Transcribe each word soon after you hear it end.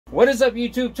What is up,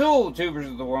 YouTube tool tubers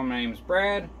of the world? My name is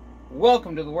Brad.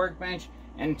 Welcome to the workbench,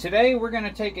 and today we're going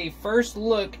to take a first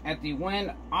look at the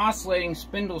WEN Oscillating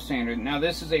Spindle Sander. Now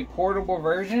this is a portable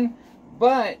version,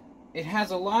 but it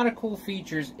has a lot of cool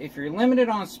features. If you're limited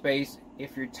on space,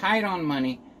 if you're tight on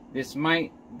money, this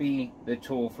might be the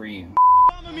tool for you.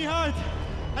 Me hard.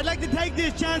 I'd like to take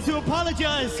this chance to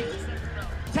apologize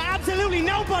to absolutely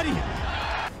nobody.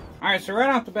 Alright, so right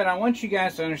off the bat, I want you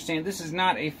guys to understand this is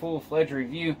not a full-fledged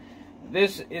review.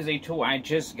 This is a tool I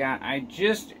just got. I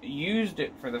just used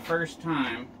it for the first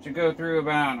time to go through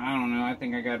about, I don't know, I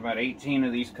think I got about 18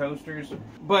 of these coasters.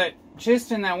 But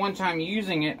just in that one time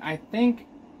using it, I think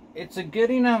it's a good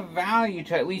enough value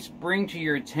to at least bring to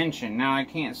your attention. Now, I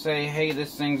can't say, hey,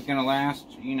 this thing's going to last,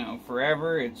 you know,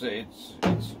 forever. It's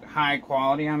high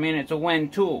quality. I mean, it's a WEN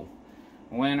tool.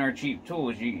 WEN are cheap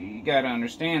tools. You got to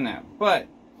understand that. But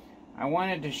I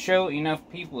wanted to show enough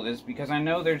people this because I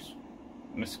know there's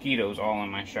mosquitoes all in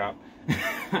my shop.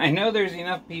 I know there's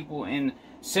enough people in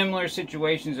similar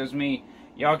situations as me.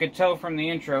 Y'all could tell from the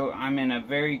intro, I'm in a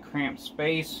very cramped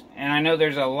space, and I know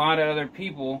there's a lot of other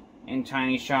people in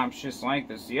tiny shops just like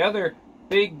this. The other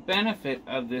big benefit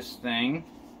of this thing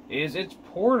is it's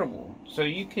portable. So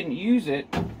you can use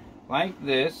it like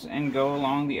this and go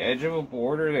along the edge of a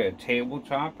board or a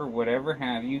tabletop or whatever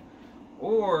have you.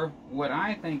 Or, what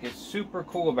I think is super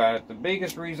cool about it, the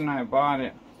biggest reason I bought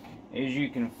it, is you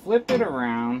can flip it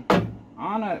around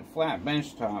on a flat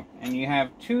bench top, and you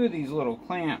have two of these little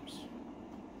clamps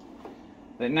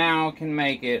that now can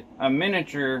make it a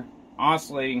miniature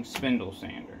oscillating spindle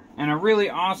sander. And a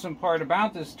really awesome part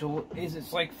about this tool is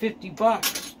it's like 50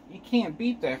 bucks. You can't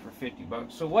beat that for 50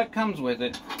 bucks. So what comes with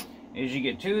it is you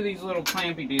get two of these little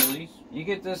clampy dealies. You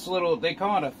get this little, they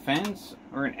call it a fence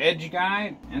or an edge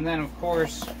guide, and then of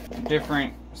course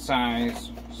different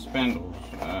size spindles.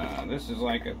 This is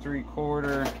like a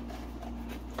 3/4.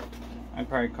 I'd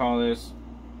probably call this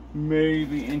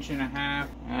maybe 1.5 inches.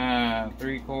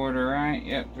 3/4, right?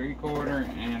 Yep, 3/4,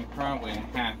 and probably a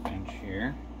 1/2 inch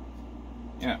here.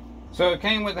 Yep. So it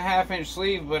came with a 1/2 inch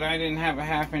sleeve, but I didn't have a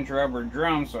 1/2 inch rubber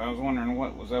drum, so I was wondering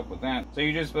what was up with that. So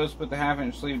you're just supposed to put the 1/2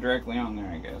 inch sleeve directly on there,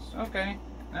 I guess. Okay,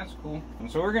 that's cool. And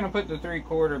so we're gonna put the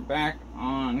 3/4 back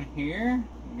on here.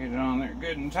 Get it on there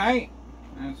good and tight.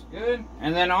 That's good.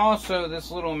 And then also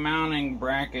this little mounting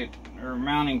bracket or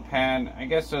mounting pad, I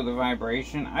guess so the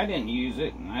vibration. I didn't use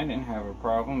it and I didn't have a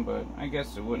problem, but I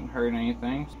guess it wouldn't hurt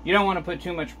anything. You don't want to put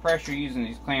too much pressure using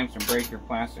these clamps and break your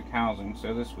plastic housing,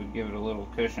 so this would give it a little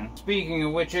cushion. Speaking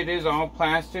of which, it is all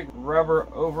plastic, rubber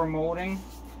overmolding,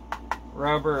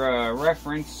 rubber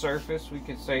reference surface, we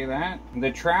could say that.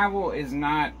 The travel is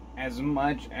not as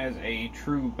much as a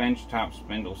true benchtop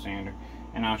spindle sander,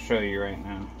 and I'll show you right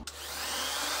now.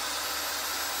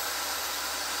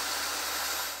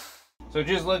 So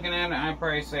just looking at it, I'd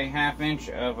probably say 1/2 inch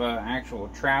of actual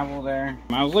travel there.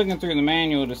 I was looking through the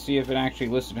manual to see if it actually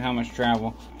listed how much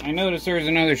travel. I noticed there was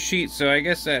another sheet, so I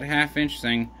guess that 1/2 inch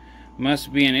thing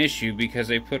must be an issue because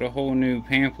they put a whole new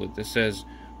pamphlet that says,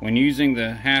 when using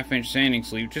the 1/2 inch sanding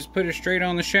sleeve, just put it straight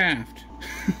on the shaft.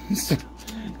 So,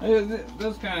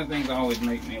 those kind of things always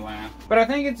make me laugh. But I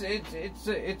think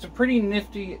it's a pretty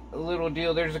nifty little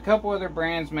deal. There's a couple other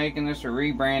brands making this or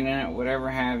rebranding it, whatever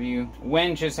have you.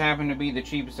 WEN just happened to be the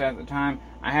cheapest at the time.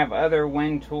 I have other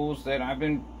WEN tools that I've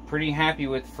been pretty happy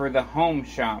with for the home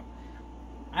shop.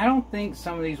 I don't think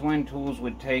some of these WEN tools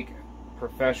would take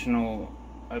professional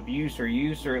abuse or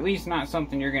use, or at least not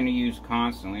something you're going to use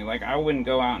constantly. Like, I wouldn't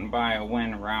go out and buy a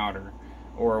WEN router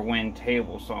or a WEN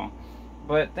table saw.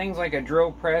 But things like a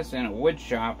drill press in a wood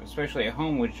shop, especially a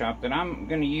home wood shop, that I'm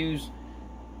going to use,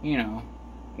 you know,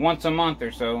 once a month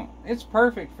or so, it's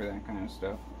perfect for that kind of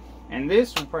stuff. And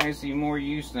this will probably see more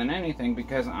use than anything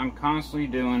because I'm constantly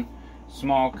doing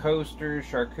small coasters,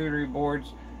 charcuterie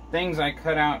boards, things I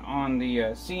cut out on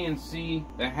the CNC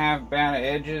that have bad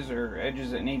edges or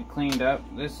edges that need cleaned up.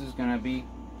 This is going to be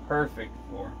perfect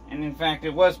for. And in fact,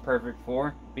 it was perfect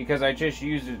for because I just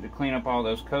used it to clean up all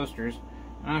those coasters.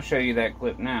 And I'll show you that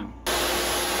clip now.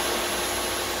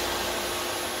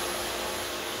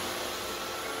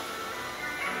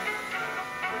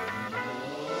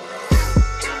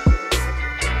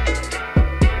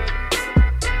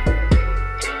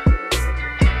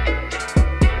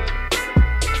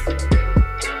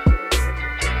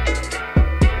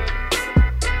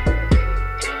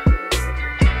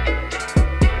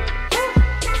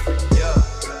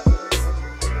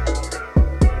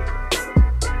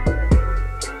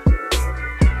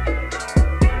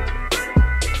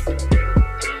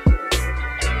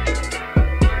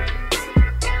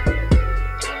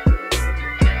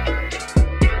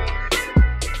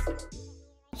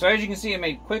 as you can see, it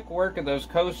made quick work of those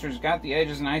coasters, got the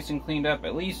edges nice and cleaned up,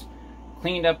 at least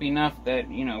cleaned up enough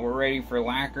that, you know, we're ready for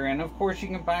lacquer. And of course you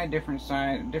can buy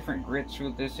different grits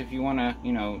with this if you want to,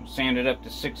 you know, sand it up to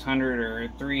 600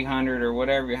 or 300 or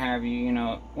whatever have you. You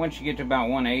know, once you get to about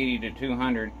 180 to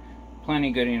 200,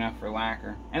 plenty good enough for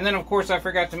lacquer. And then of course I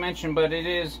forgot to mention, but it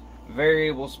is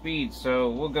variable speed, so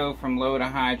we'll go from low to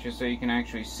high just so you can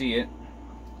actually see it.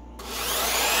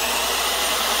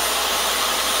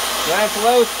 So that's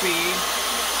low speed.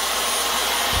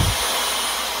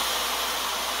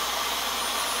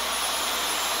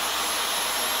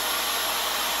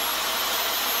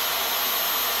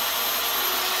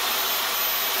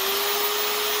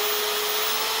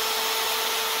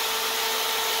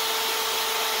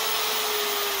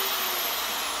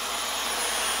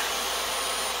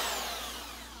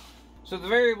 So the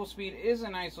variable speed is a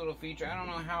nice little feature. I don't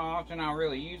know how often I'll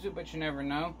really use it, but you never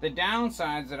know. The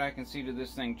downsides that I can see to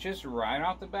this thing, just right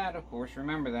off the bat, of course,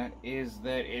 remember that, is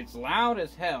that it's loud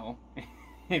as hell.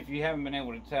 If you haven't been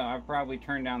able to tell, I've probably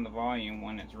turned down the volume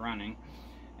when it's running.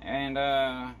 And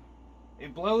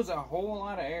it blows a whole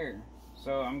lot of air.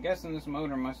 So I'm guessing this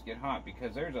motor must get hot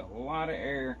because there's a lot of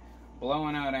air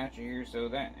blowing out at you here. So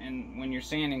that, and when you're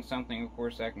sanding something, of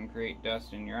course, that can create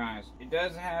dust in your eyes. It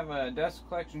does have a dust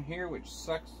collection here which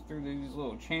sucks through these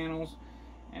little channels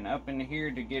and up into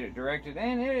here to get it directed,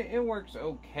 and it works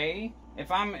okay.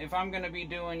 If I'm gonna be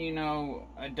doing, you know,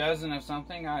 a dozen of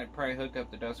something, I'd probably hook up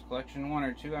the dust collection. One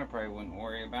or two, I probably wouldn't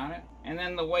worry about it. And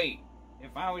then the weight,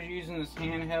 if I was using this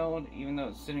handheld, even though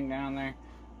it's sitting down there,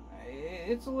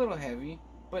 it's a little heavy.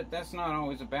 But that's not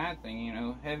always a bad thing, you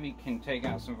know. Heavy can take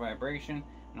out some vibration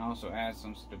and also add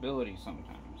some stability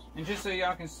sometimes. And just so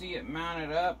y'all can see it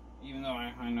mounted up, even though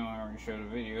I know I already showed a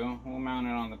video, we'll mount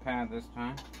it on the pad this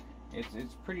time.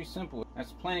 It's pretty simple.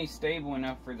 That's plenty stable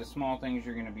enough for the small things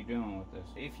you're going to be doing with this.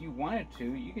 If you wanted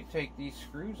to, you could take these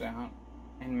screws out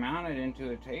and mount it into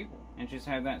a table and just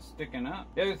have that sticking up.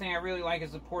 The other thing I really like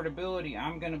is the portability.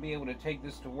 I'm going to be able to take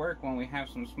this to work when we have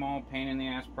some small pain in the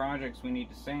ass projects we need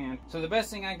to sand. So the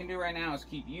best thing I can do right now is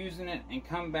keep using it and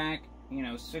come back, you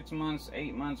know, 6 months,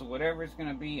 8 months, or whatever it's going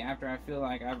to be after I feel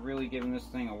like I've really given this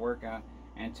thing a workout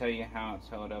and tell you how it's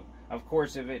held up. Of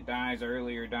course, if it dies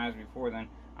early or dies before then,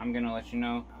 I'm going to let you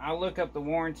know. I'll look up the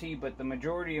warranty, but the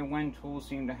majority of WEN tools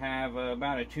seem to have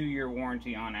about a 2-year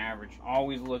warranty on average.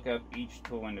 Always look up each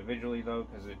tool individually though,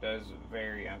 because it does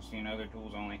vary. I've seen other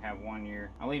tools only have 1 year.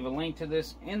 I'll leave a link to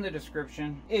this in the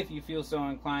description. If you feel so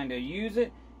inclined to use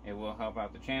it, it will help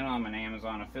out the channel. I'm an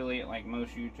Amazon affiliate like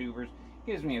most YouTubers.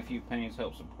 Gives me a few pennies to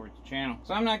help support the channel.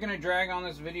 So I'm not going to drag on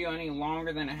this video any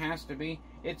longer than it has to be.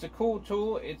 It's a cool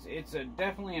tool. It's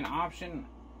definitely an option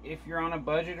if you're on a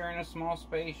budget or in a small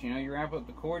space. You know, you wrap up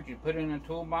the cords, you put it in a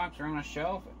toolbox or on a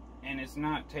shelf, and it's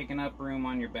not taking up room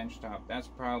on your bench top. That's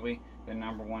probably the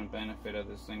 #1 benefit of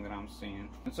this thing that I'm seeing.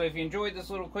 And so if you enjoyed this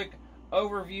little quick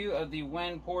overview of the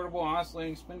WEN portable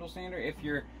oscillating spindle sander, if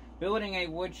you're building a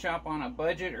wood shop on a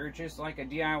budget or just like a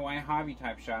DIY hobby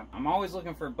type shop, I'm always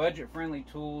looking for budget friendly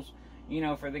tools. You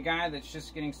know, for the guy that's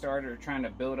just getting started or trying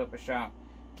to build up a shop,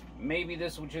 maybe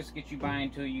this will just get you by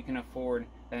until you can afford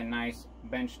that nice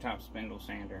benchtop spindle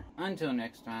sander. Until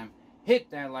next time, hit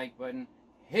that like button,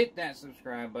 hit that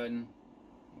subscribe button.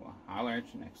 We'll holler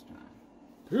at you next time.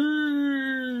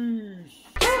 Peace!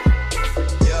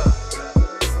 Yeah.